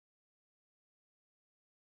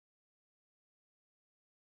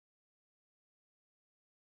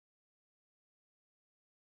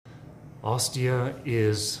Ostia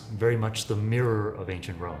is very much the mirror of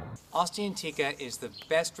ancient Rome. Ostia Antica is the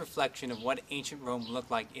best reflection of what ancient Rome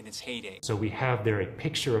looked like in its heyday. So we have there a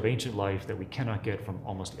picture of ancient life that we cannot get from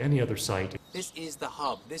almost any other site. This is the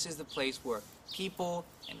hub. This is the place where people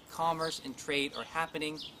and commerce and trade are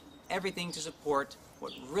happening, everything to support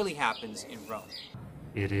what really happens in Rome.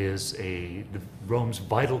 It is Rome's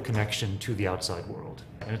vital connection to the outside world.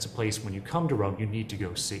 And it's a place when you come to Rome, you need to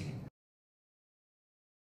go see.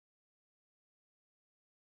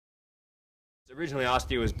 Originally,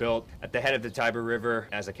 Ostia was built at the head of the Tiber River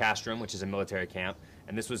as a castrum, which is a military camp,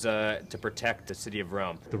 and this was to protect the city of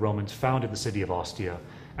Rome. The Romans founded the city of Ostia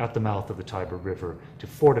at the mouth of the Tiber River to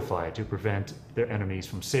fortify it, to prevent their enemies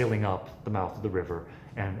from sailing up the mouth of the river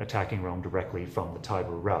and attacking Rome directly from the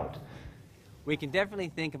Tiber route. We can definitely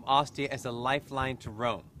think of Ostia as a lifeline to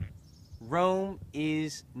Rome. Rome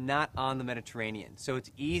is not on the Mediterranean, so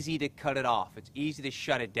it's easy to cut it off. It's easy to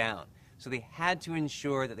shut it down. So they had to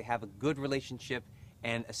ensure that they have a good relationship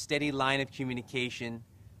and a steady line of communication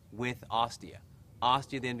with Ostia.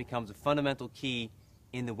 Ostia then becomes a fundamental key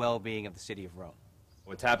in the well-being of the city of Rome.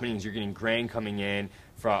 What's happening is you're getting grain coming in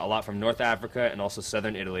a lot from North Africa and also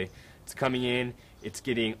southern Italy. It's coming in, it's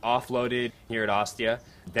getting offloaded here at Ostia.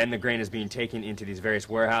 Then the grain is being taken into these various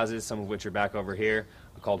warehouses, some of which are back over here,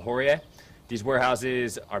 called Horae. These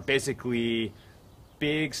warehouses are basically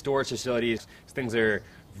big storage facilities. Things are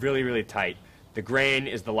really, really tight. The grain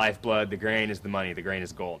is the lifeblood, the grain is the money, the grain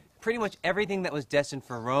is gold. Pretty much everything that was destined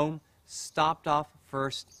for Rome stopped off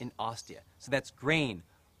first in Ostia. So that's grain,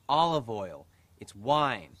 olive oil, it's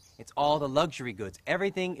wine, it's all the luxury goods.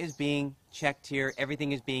 Everything is being checked here,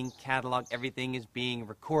 everything is being cataloged, everything is being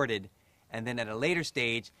recorded, and then at a later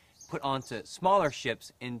stage put onto smaller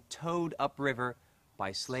ships and towed upriver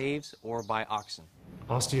by slaves or by oxen.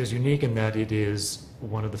 Ostia is unique in that it is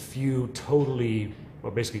one of the few totally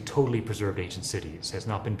preserved ancient cities. Has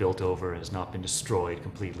not been built over, has not been destroyed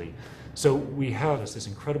completely. So we have this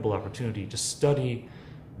incredible opportunity to study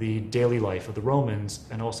the daily life of the Romans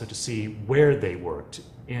and also to see where they worked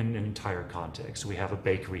in an entire context. So we have a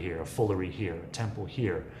bakery here, a fullery here, a temple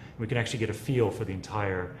here. We can actually get a feel for the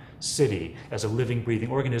entire city as a living, breathing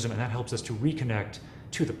organism, and that helps us to reconnect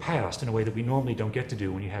to the past in a way that we normally don't get to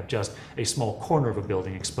do when you have just a small corner of a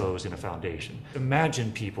building exposed in a foundation.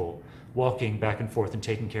 Imagine people walking back and forth and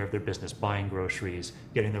taking care of their business, buying groceries,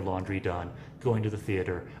 getting their laundry done, going to the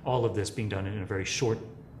theater, all of this being done in a very short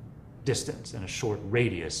distance and a short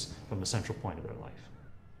radius from the central point of their life.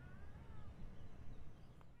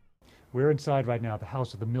 We're inside right now the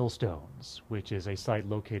House of the Millstones, which is a site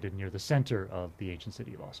located near the center of the ancient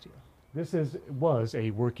city of Ostia. This was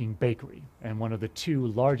a working bakery and one of the two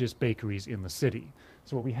largest bakeries in the city.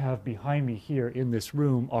 So what we have behind me here in this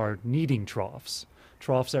room are kneading troughs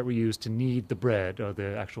that were used to knead the bread, or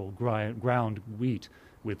the actual ground wheat,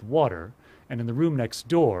 with water. And in the room next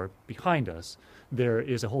door, behind us, there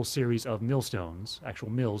is a whole series of millstones, actual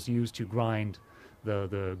mills used to grind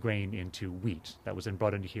the grain into wheat that was then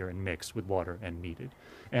brought into here and mixed with water and kneaded.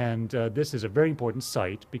 And this is a very important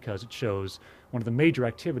site because it shows one of the major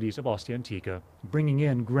activities of Ostia Antica, bringing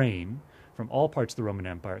in grain from all parts of the Roman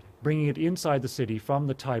Empire, bringing it inside the city from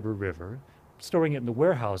the Tiber River, storing it in the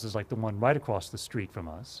warehouses like the one right across the street from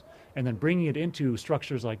us, and then bringing it into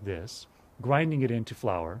structures like this, grinding it into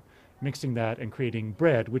flour, mixing that and creating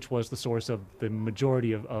bread, which was the source of the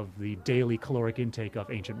majority of the daily caloric intake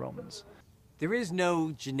of ancient Romans. There is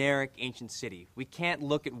no generic ancient city. We can't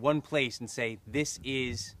look at one place and say this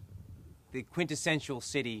is the quintessential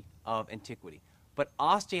city of antiquity. But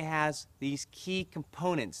Ostia has these key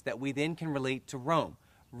components that we then can relate to Rome.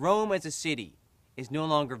 Rome as a city is no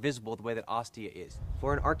longer visible the way that Ostia is.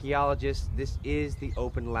 For an archaeologist, this is the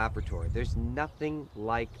open laboratory. There's nothing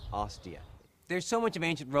like Ostia. There's so much of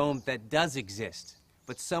ancient Rome that does exist,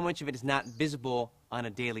 but so much of it is not visible on a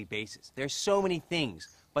daily basis. There's so many things,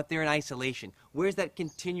 but they're in isolation. Where's that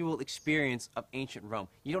continual experience of ancient Rome?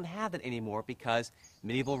 You don't have that anymore because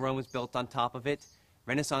medieval Rome was built on top of it,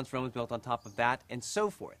 Renaissance Rome was built on top of that, and so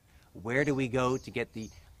forth. Where do we go to get the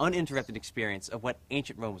uninterrupted experience of what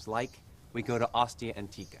ancient Rome was like? We go to Ostia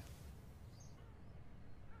Antica.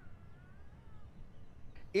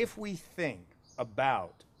 If we think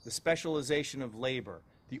about the specialization of labor,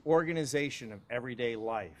 the organization of everyday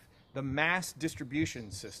life, the mass distribution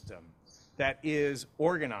system that is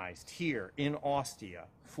organized here in Ostia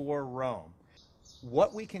for Rome,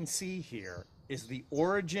 what we can see here is the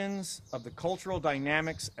origins of the cultural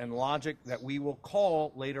dynamics and logic that we will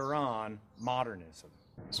call later on modernism.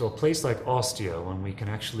 So a place like Ostia, when we can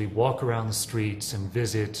actually walk around the streets and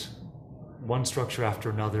visit one structure after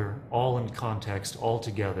another, all in context, all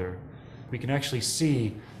together, we can actually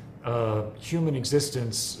see human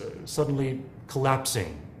existence suddenly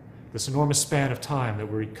collapsing, this enormous span of time that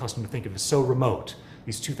we're accustomed to think of as so remote,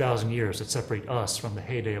 these 2,000 years that separate us from the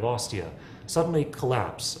heyday of Ostia, suddenly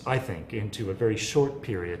collapse, I think, into a very short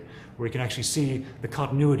period where we can actually see the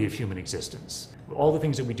continuity of human existence. All the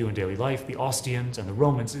things that we do in daily life, the Ostians and the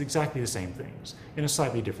Romans did exactly the same things in a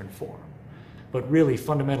slightly different form. But really,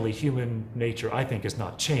 fundamentally, human nature, I think, has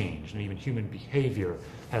not changed, and even human behavior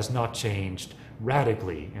has not changed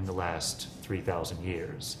radically in the last 3,000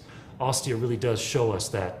 years. Ostia really does show us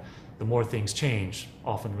that the more things change,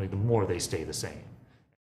 often really the more they stay the same.